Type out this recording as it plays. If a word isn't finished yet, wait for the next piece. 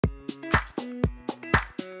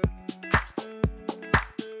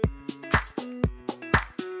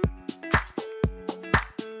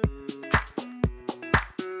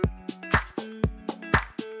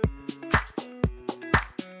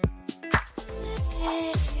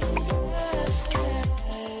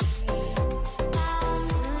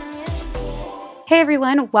Hey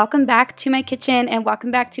everyone, welcome back to my kitchen and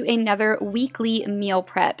welcome back to another weekly meal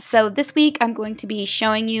prep. So this week I'm going to be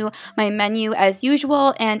showing you my menu as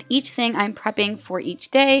usual and each thing I'm prepping for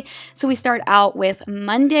each day. So we start out with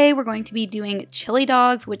Monday. We're going to be doing chili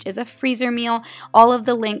dogs, which is a freezer meal. All of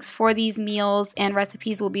the links for these meals and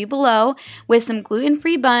recipes will be below. With some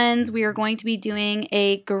gluten-free buns, we are going to be doing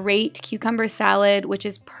a great cucumber salad, which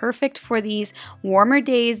is perfect for these warmer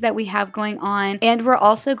days that we have going on. And we're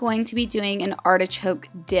also going to be doing an artichoke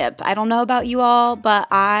dip. I don't know about you all, but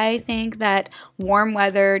I think that warm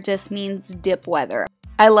weather just means dip weather.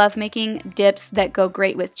 I love making dips that go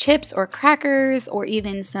great with chips or crackers or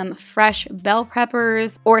even some fresh bell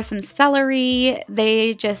peppers or some celery.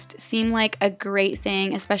 They just seem like a great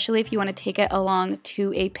thing, especially if you want to take it along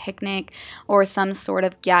to a picnic or some sort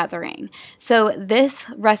of gathering. So this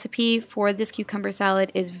recipe for this cucumber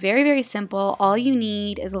salad is very, very simple. All you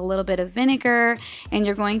need is a little bit of vinegar and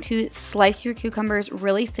you're going to slice your cucumbers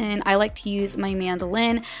really thin. I like to use my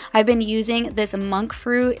mandolin. I've been using this monk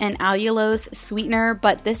fruit and allulose sweetener,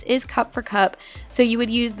 but this is cup for cup, so you would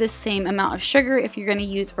use the same amount of sugar if you're going to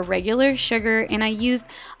use a regular sugar, and I used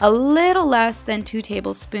a little less than 2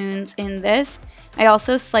 tablespoons in this. I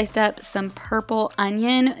also sliced up some purple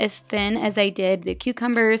onion as thin as I did the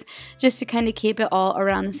cucumbers, just to kind of keep it all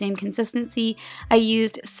around the same consistency. I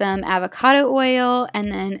used some avocado oil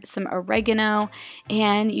and then some oregano,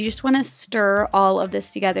 and you just want to stir all of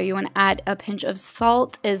this together. You want to add a pinch of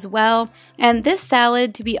salt as well. And this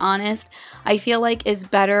salad, to be honest, I feel like is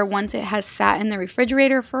better once it has sat in the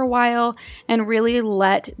refrigerator for a while and really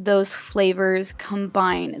let those flavors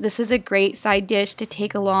combine. This is a great side dish to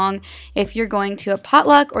take along if you're going to a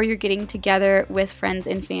potluck or you're getting together with friends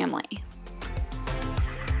and family.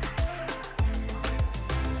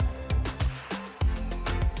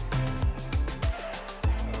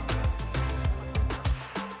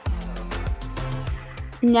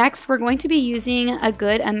 Next, we're going to be using a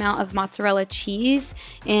good amount of mozzarella cheese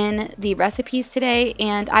in the recipes today,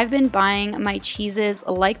 and I've been buying my cheeses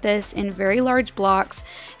like this in very large blocks.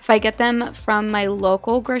 If I get them from my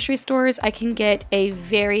local grocery stores, I can get a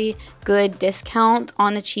very good discount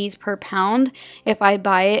on the cheese per pound if I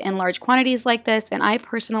buy it in large quantities like this, and I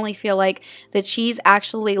personally feel like the cheese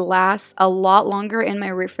actually lasts a lot longer in my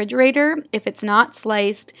refrigerator if it's not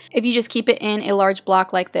sliced. If you just keep it in a large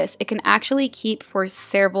block like this, it can actually keep for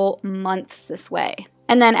several months this way.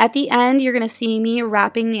 And then at the end, you're going to see me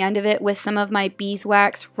wrapping the end of it with some of my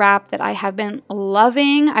beeswax wrap that I have been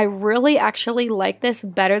loving. I really actually like this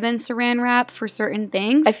better than saran wrap for certain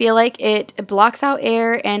things. I feel like it blocks out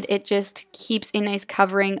air and it just keeps a nice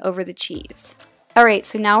covering over the cheese. Alright,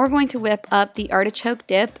 so now we're going to whip up the artichoke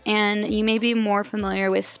dip, and you may be more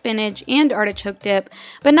familiar with spinach and artichoke dip,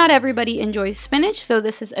 but not everybody enjoys spinach, so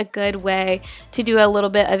this is a good way to do a little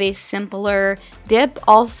bit of a simpler dip.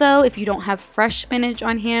 Also, if you don't have fresh spinach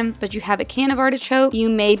on hand, but you have a can of artichoke, you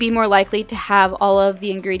may be more likely to have all of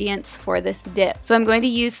the ingredients for this dip. So I'm going to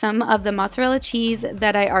use some of the mozzarella cheese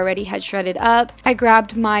that I already had shredded up. I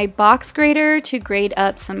grabbed my box grater to grate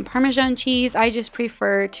up some Parmesan cheese. I just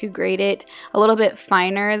prefer to grate it a little bit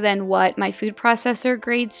finer than what my food processor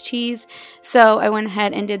grades cheese, so I went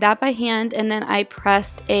ahead and did that by hand, and then I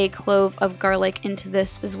pressed a clove of garlic into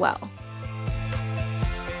this as well.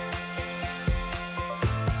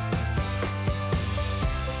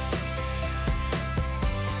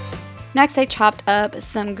 Next, I chopped up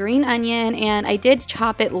some green onion, and I did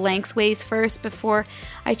chop it lengthways first before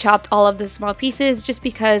I chopped all of the small pieces, just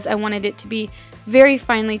because I wanted it to be very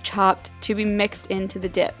finely chopped to be mixed into the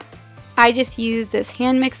dip. I just used this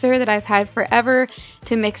hand mixer that I've had forever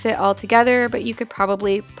to mix it all together, but you could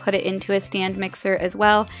probably put it into a stand mixer as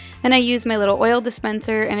well. Then I used my little oil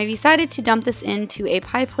dispenser, and I decided to dump this into a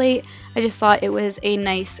pie plate. I just thought it was a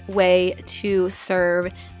nice way to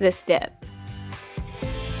serve this dip.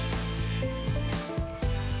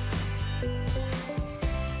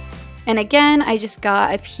 And again, I just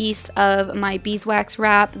got a piece of my beeswax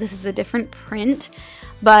wrap. This is a different print,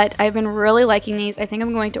 but I've been really liking these. I think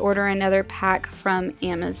I'm going to order another pack from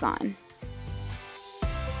Amazon.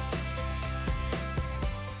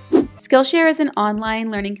 Skillshare is an online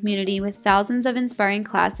learning community with thousands of inspiring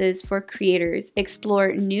classes for creators.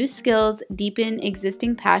 Explore new skills, deepen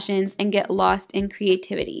existing passions, and get lost in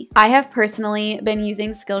creativity. I have personally been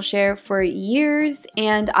using Skillshare for years,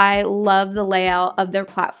 and I love the layout of their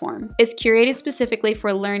platform. It's curated specifically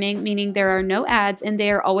for learning, meaning there are no ads, and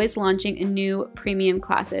they are always launching new premium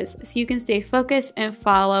classes, so you can stay focused and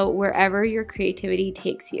follow wherever your creativity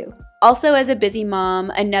takes you. Also, as a busy mom,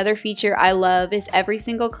 another feature I love is every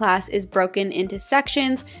single class is broken into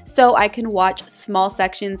sections, so I can watch small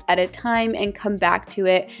sections at a time and come back to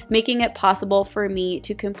it, making it possible for me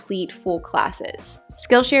to complete full classes.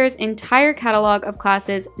 Skillshare's entire catalog of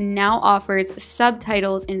classes now offers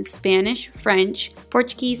subtitles in Spanish, French,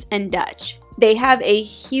 Portuguese, and Dutch. They have a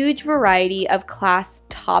huge variety of class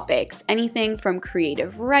topics, anything from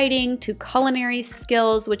creative writing to culinary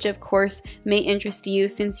skills, which of course may interest you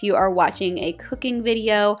since you are watching a cooking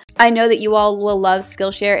video. I know that you all will love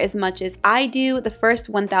Skillshare as much as I do. The first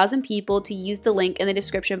 1,000 people to use the link in the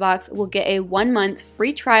description box will get a 1-month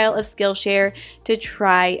free trial of Skillshare to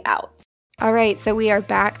try out. Alright, so we are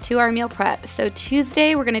back to our meal prep. So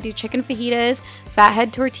Tuesday, we're going to do chicken fajitas,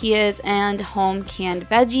 fathead tortillas, and home canned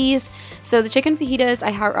veggies. So the chicken fajitas I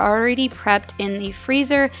have already prepped in the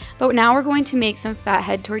freezer, but now we're going to make some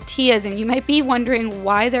fathead tortillas. And you might be wondering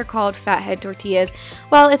why they're called fathead tortillas.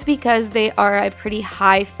 Well, it's because they are a pretty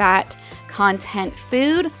high fat content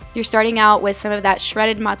food. You're starting out with some of that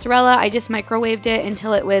shredded mozzarella. I just microwaved it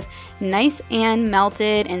until it was nice and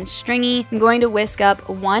melted and stringy. I'm going to whisk up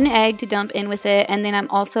 1 egg to dump in with it, and then I'm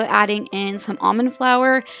also adding in some almond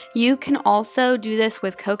flour. You can also do this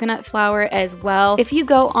with coconut flour as well. If you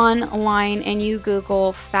go online and you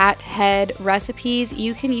Google fathead recipes,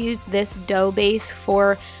 you can use this dough base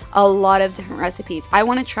for a lot of different recipes. I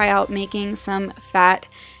want to try out making some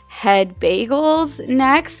fathead bagels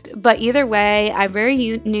next, but either way, I'm very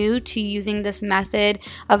new to using this method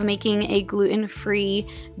of making a gluten-free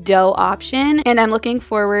dough option, and I'm looking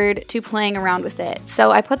forward to playing around with it.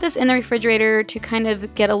 So I put this in the refrigerator to kind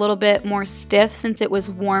of get a little bit more stiff since it was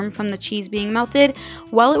warm from the cheese being melted.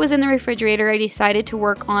 While it was in the refrigerator, I decided to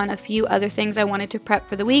work on a few other things I wanted to prep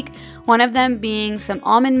for the week, one of them being some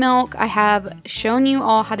almond milk. I have shown you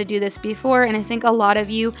all how to do this before, and I think a lot of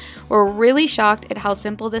you were really shocked at how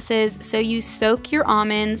simple this is. So you soak your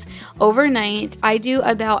almonds overnight. I do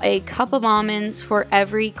about a cup of almonds for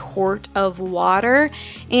every quart of water,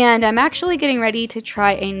 and I'm actually getting ready to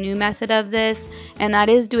try a new method of this, and that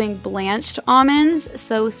is doing blanched almonds.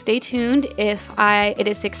 So stay tuned. If it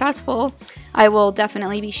is successful, I will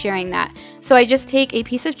definitely be sharing that. So I just take a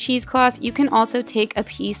piece of cheesecloth. You can also take a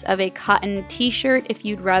piece of a cotton t-shirt if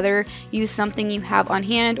you'd rather use something you have on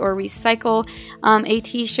hand, or recycle a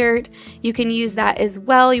t-shirt. You can use that as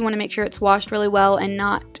well. You want to make sure it's washed really well and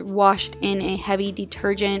not washed in a heavy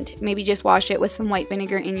detergent. Maybe just wash it with some white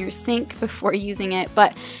vinegar in your sink before using it.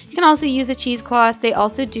 But you can also use a cheesecloth. They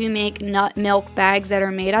also do make nut milk bags that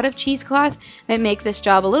are made out of cheesecloth that make this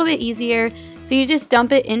job a little bit easier. So you just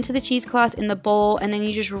dump it into the cheesecloth in the bowl, and then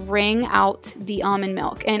you just wring out the almond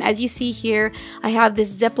milk. And as you see here, I have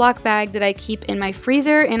this Ziploc bag that I keep in my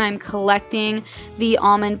freezer, and I'm collecting the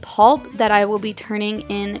almond pulp that I will be turning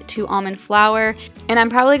into almond flour. And I'm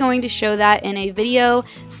probably going to show that in a video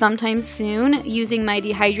sometime soon using my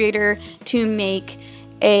dehydrator to make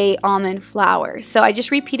a almond flour. So I just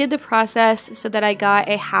repeated the process so that I got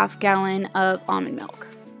a ½ gallon of almond milk.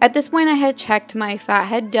 At this point, I had checked my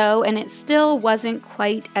fathead dough, and it still wasn't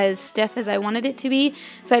quite as stiff as I wanted it to be,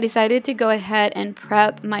 so I decided to go ahead and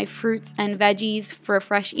prep my fruits and veggies for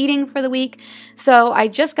fresh eating for the week. So I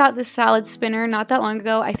just got this salad spinner not that long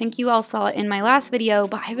ago. I think you all saw it in my last video,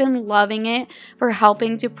 but I've been loving it for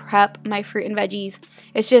helping to prep my fruit and veggies.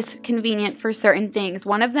 It's just convenient for certain things,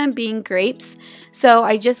 one of them being grapes. So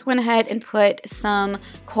I just went ahead and put some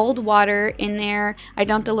cold water in there. I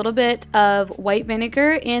dumped a little bit of white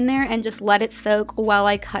vinegar in there and just let it soak while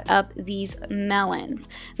I cut up these melons.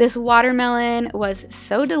 This watermelon was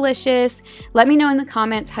so delicious. Let me know in the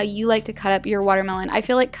comments how you like to cut up your watermelon. I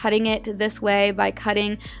feel like cutting it this way, by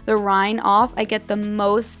cutting the rind off, I get the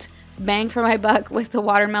most bang for my buck with the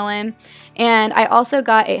watermelon. And I also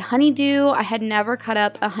got a honeydew. I had never cut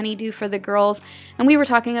up a honeydew for the girls, and we were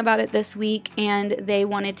talking about it this week, and they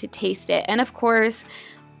wanted to taste it. And of course,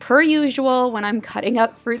 per usual, when I'm cutting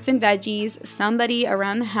up fruits and veggies, somebody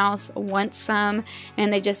around the house wants some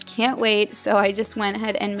and they just can't wait. So I just went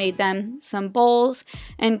ahead and made them some bowls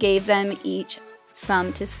and gave them each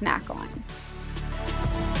some to snack on.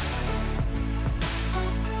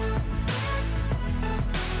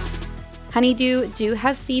 Honeydew do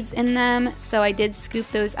have seeds in them, so I did scoop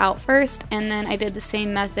those out first, and then I did the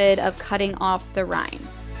same method of cutting off the rind.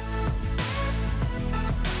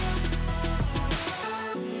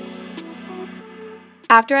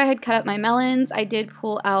 After I had cut up my melons, I did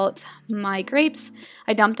pull out my grapes.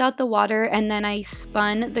 I dumped out the water, and then I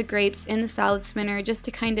spun the grapes in the salad spinner just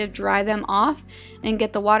to kind of dry them off and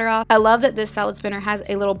get the water off. I love that this salad spinner has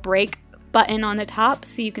a little brake button on the top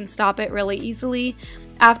so you can stop it really easily.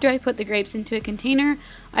 After I put the grapes into a container,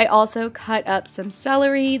 I also cut up some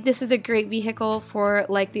celery. This is a great vehicle for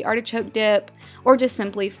like the artichoke dip or just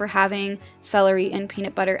simply for having celery and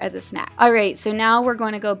peanut butter as a snack. Alright, so now we're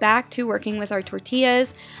going to go back to working with our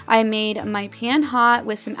tortillas. I made my pan hot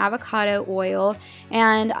with some avocado oil,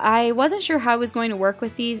 and I wasn't sure how I was going to work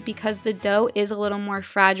with these because the dough is a little more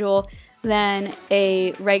fragile than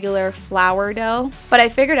a regular flour dough. But I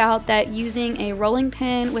figured out that using a rolling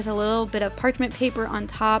pin with a little bit of parchment paper on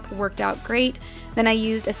top worked out great. Then I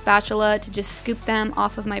used a spatula to just scoop them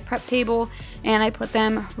off of my prep table, and I put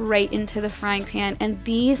them right into the frying pan, and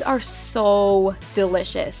these are so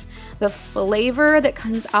delicious. The flavor that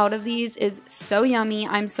comes out of these is so yummy.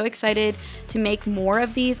 I'm so excited to make more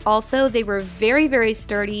of these. Also, they were very, very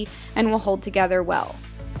sturdy and will hold together well.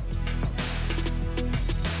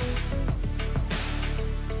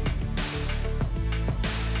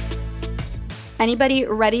 Anybody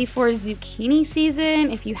ready for zucchini season?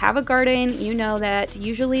 If you have a garden, you know that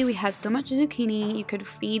usually we have so much zucchini you could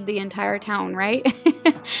feed the entire town, right?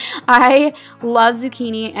 I love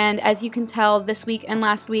zucchini, and as you can tell, this week and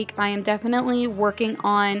last week I am definitely working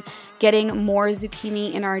on getting more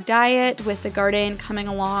zucchini in our diet. With the garden coming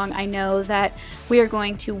along, I know that we are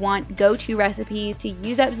going to want go-to recipes to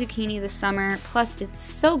use up zucchini this summer, plus it's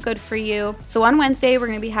so good for you. So on Wednesday we're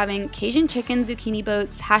going to be having Cajun chicken zucchini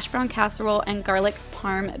boats, hash brown casserole, and garlic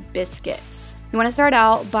parm biscuits. You want to start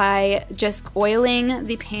out by just oiling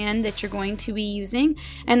the pan that you're going to be using,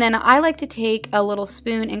 and then I like to take a little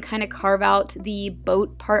spoon and kind of carve out the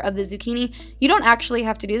boat part of the zucchini. You don't actually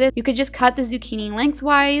have to do this. You could just cut the zucchini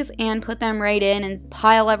lengthwise and put them right in and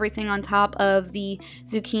pile everything on top of the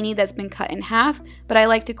zucchini that's been cut in half, but I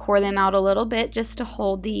like to core them out a little bit just to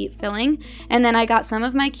hold the filling. And then I got some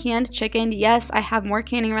of my canned chicken. Yes, I have more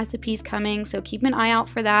canning recipes coming, so keep an eye out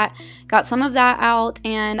for that. Got some of that out,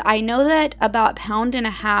 and I know that about £1.5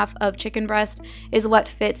 pounds of chicken breast is what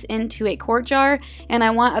fits into a quart jar, and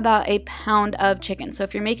I want about a pound of chicken. So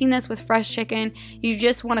if you're making this with fresh chicken, you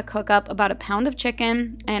just want to cook up about a pound of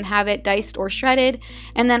chicken and have it diced or shredded.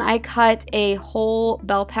 And then I cut a whole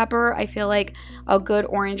bell pepper. I feel like a good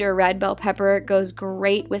orange or red bell pepper goes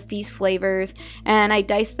great with these flavors, and I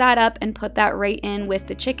diced that up and put that right in with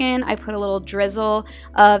the chicken. I put a little drizzle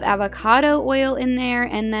of avocado oil in there,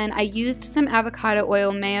 and then I used some avocado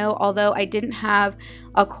oil mayo, although I didn't have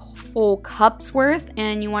a full cup's worth,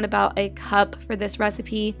 and you want about a cup for this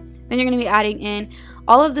recipe. Then you're going to be adding in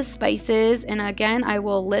all of the spices, and again, I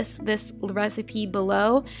will list this recipe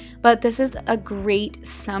below, but this is a great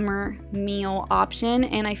summer meal option,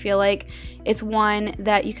 and I feel like it's one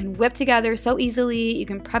that you can whip together so easily. You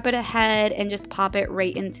can prep it ahead and just pop it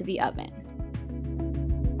right into the oven.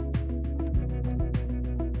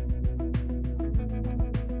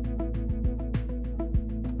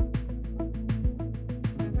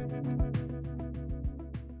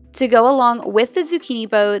 To go along with the zucchini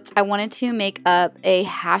boats, I wanted to make up a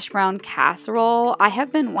hash brown casserole. I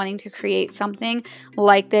have been wanting to create something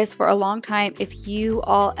like this for a long time. If you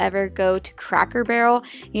all ever go to Cracker Barrel,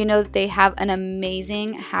 you know that they have an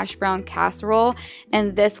amazing hash brown casserole,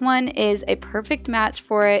 and this one is a perfect match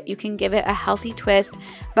for it. You can give it a healthy twist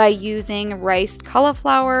by using riced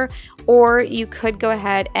cauliflower, or you could go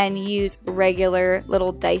ahead and use regular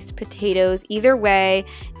little diced potatoes. Either way,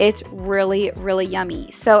 it's really, really yummy.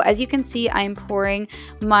 So as you can see, I'm pouring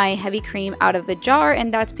my heavy cream out of a jar,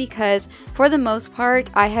 and that's because for the most part,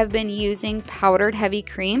 I have been using powdered heavy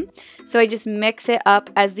cream. So I just mix it up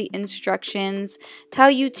as the instructions tell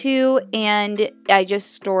you to, and I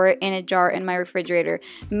just store it in a jar in my refrigerator,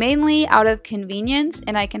 mainly out of convenience,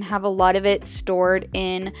 and I can have a lot of it stored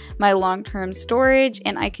in my long-term storage,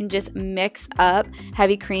 and I can just mix up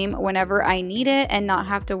heavy cream whenever I need it and not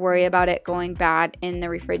have to worry about it going bad in the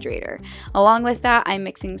refrigerator. Along with that, I'm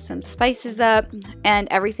mixing some spices up, and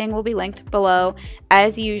everything will be linked below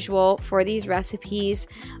as usual for these recipes.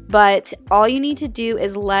 But all you need to do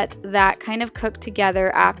is let that kind of cook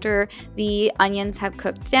together after the onions have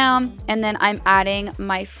cooked down, and then I'm adding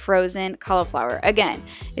my frozen cauliflower. Again,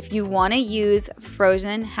 if you want to use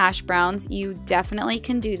frozen hash browns, you definitely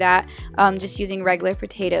can do that, just using regular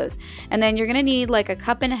potatoes. And then you're going to need like a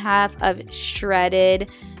cup and a half of shredded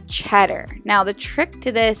cheddar. Now the trick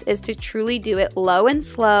to this is to truly do it low and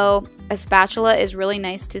slow. A spatula is really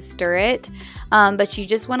nice to stir it, but you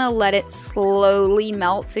just want to let it slowly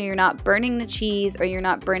melt so you're not burning the cheese or you're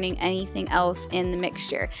not burning anything else in the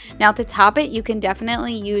mixture. Now to top it, you can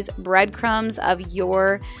definitely use breadcrumbs of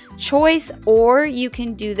your choice, or you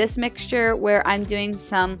can do this mixture where I'm doing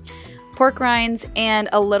some pork rinds, and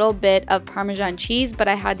a little bit of Parmesan cheese, but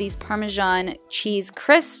I had these Parmesan cheese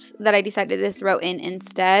crisps that I decided to throw in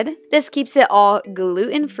instead. This keeps it all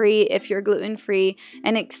gluten-free if you're gluten-free,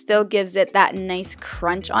 and it still gives it that nice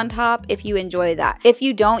crunch on top if you enjoy that. If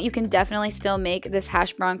you don't, you can definitely still make this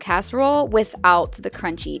hash brown casserole without the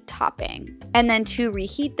crunchy topping. And then to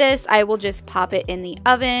reheat this, I will just pop it in the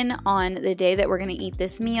oven on the day that we're gonna eat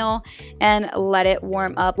this meal and let it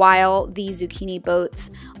warm up while the zucchini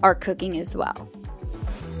boats are cooking as well.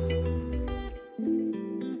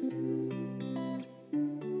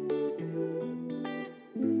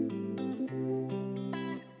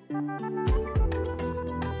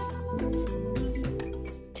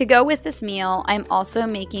 To go with this meal, I'm also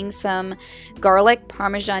making some garlic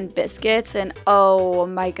Parmesan biscuits, and oh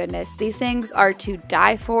my goodness, these things are to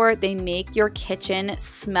die for. They make your kitchen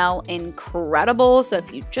smell incredible. So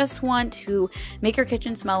if you just want to make your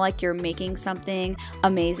kitchen smell like you're making something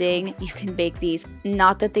amazing, you can bake these.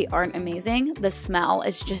 Not that they aren't amazing, the smell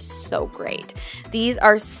is just so great. These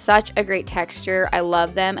are such a great texture. I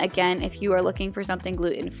love them. Again, if you are looking for something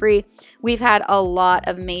gluten-free, we've had a lot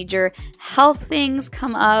of major health things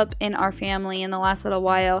come up in our family in the last little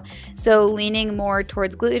while, so leaning more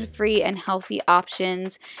towards gluten-free and healthy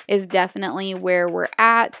options is definitely where we're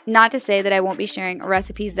at. Not to say that I won't be sharing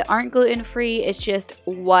recipes that aren't gluten-free, it's just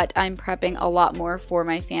what I'm prepping a lot more for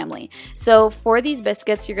my family. So for these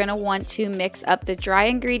biscuits, you're going to want to mix up the dry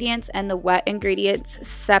ingredients and the wet ingredients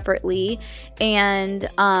separately, and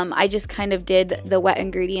I just kind of did the wet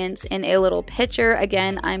ingredients in a little pitcher.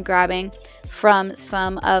 Again, I'm grabbing from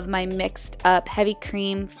some of my mixed up heavy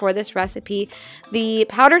cream for this recipe. The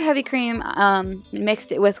powdered heavy cream,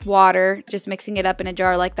 mixed it with water, just mixing it up in a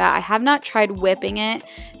jar like that. I have not tried whipping it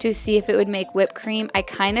to see if it would make whipped cream. I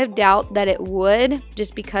kind of doubt that it would,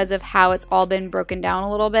 just because of how it's all been broken down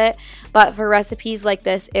a little bit, but for recipes like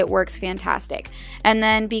this, it works fantastic. And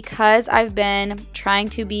then because I've been trying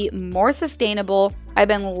to be more sustainable, I've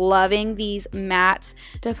been loving these mats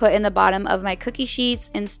to put in the bottom of my cookie sheets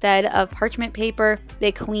instead of parchment paper.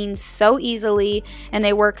 They clean so easily and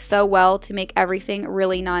they work so well to make everything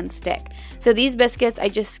really non-stick. So these biscuits I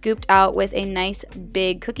just scooped out with a nice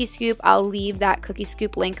big cookie scoop. I'll leave that cookie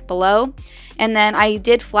scoop link below. And then I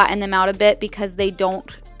did flatten them out a bit because they don't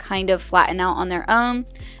kind of flatten out on their own.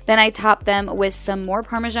 Then I topped them with some more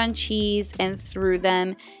Parmesan cheese and threw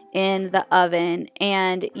them in the oven.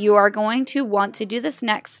 And you are going to want to do this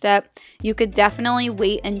next step. You could definitely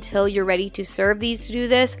wait until you're ready to serve these to do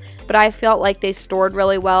this, but I felt like they stored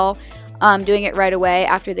really well doing it right away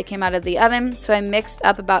after they came out of the oven. So I mixed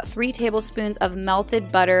up about 3 tablespoons of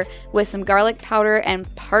melted butter with some garlic powder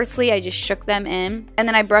and parsley. I just shook them in, and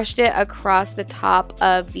then I brushed it across the top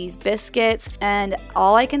of these biscuits. And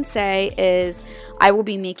all I can say is I will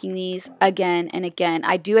be making these again and again.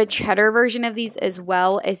 I do a cheddar version of these as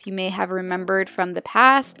well, as you may have remembered from the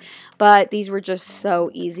past, but these were just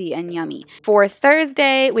so easy and yummy. For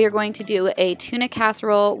Thursday, we are going to do a tuna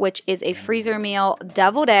casserole, which is a freezer meal,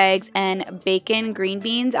 deviled eggs, and bacon green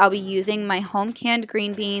beans. I'll be using my home canned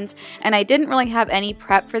green beans, and I didn't really have any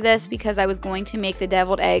prep for this because I was going to make the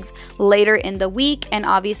deviled eggs later in the week, and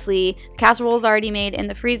obviously the casserole is already made in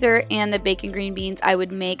the freezer, and the bacon green beans I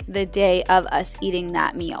would make the day of us eating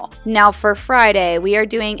that meal. Now for Friday, we are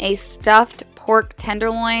doing a stuffed pork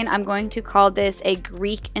tenderloin. I'm going to call this a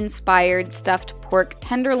Greek-inspired stuffed pork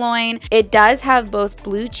tenderloin. It does have both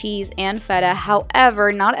blue cheese and feta.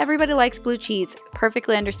 However, not everybody likes blue cheese.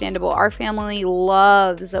 Perfectly understandable. Our family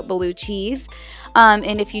loves blue cheese.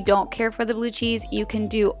 And if you don't care for the blue cheese, you can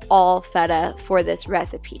do all feta for this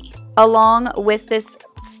recipe. Along with this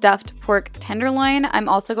stuffed pork tenderloin, I'm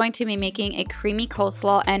also going to be making a creamy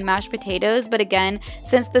coleslaw and mashed potatoes. But again,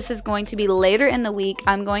 since this is going to be later in the week,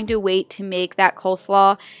 I'm going to wait to make that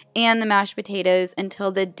coleslaw and the mashed potatoes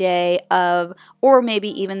until the day of, or maybe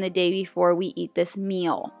even the day before we eat this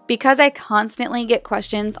meal. Because I constantly get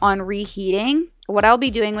questions on reheating, what I'll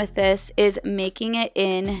be doing with this is making it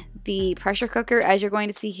in the pressure cooker, as you're going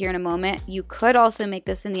to see here in a moment. You could also make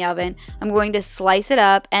this in the oven. I'm going to slice it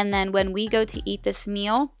up, and then when we go to eat this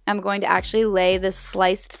meal, I'm going to actually lay this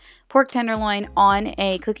sliced pork tenderloin on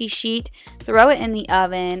a cookie sheet, throw it in the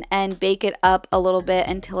oven, and bake it up a little bit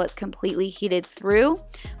until it's completely heated through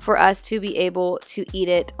for us to be able to eat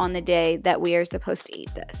it on the day that we are supposed to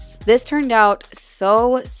eat this. This turned out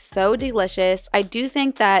so delicious. I do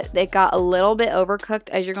think that it got a little bit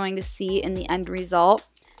overcooked, as you're going to see in the end result.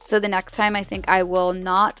 So the next time, I think I will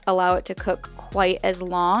not allow it to cook quite as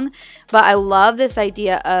long. But I love this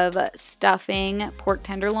idea of stuffing pork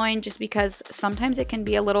tenderloin just because sometimes it can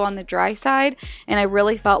be a little on the dry side. And I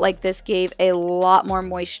really felt like this gave a lot more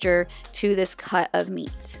moisture to this cut of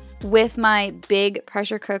meat. With my big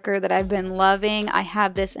pressure cooker that I've been loving, I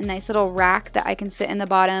have this nice little rack that I can sit in the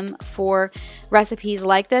bottom for recipes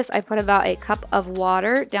like this. I put about a cup of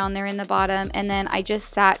water down there in the bottom, and then I just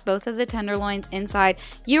sat both of the tenderloins inside.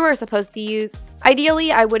 You are supposed to use,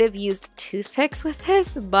 ideally I would have used toothpicks with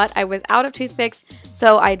this, but I was out of toothpicks,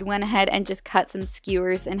 so I went ahead and just cut some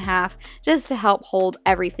skewers in half just to help hold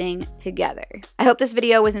everything together. I hope this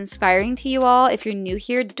video was inspiring to you all. If you're new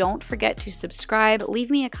here, don't forget to subscribe. Leave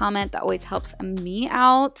me a comment, that always helps me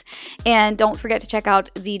out. And don't forget to check out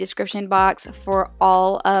the description box for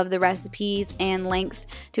all of the recipes and links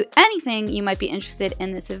to anything you might be interested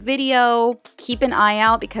in this video. Keep an eye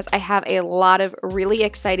out because I have a lot of really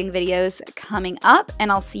exciting videos coming up,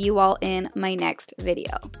 and I'll see you all in my next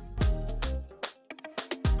video.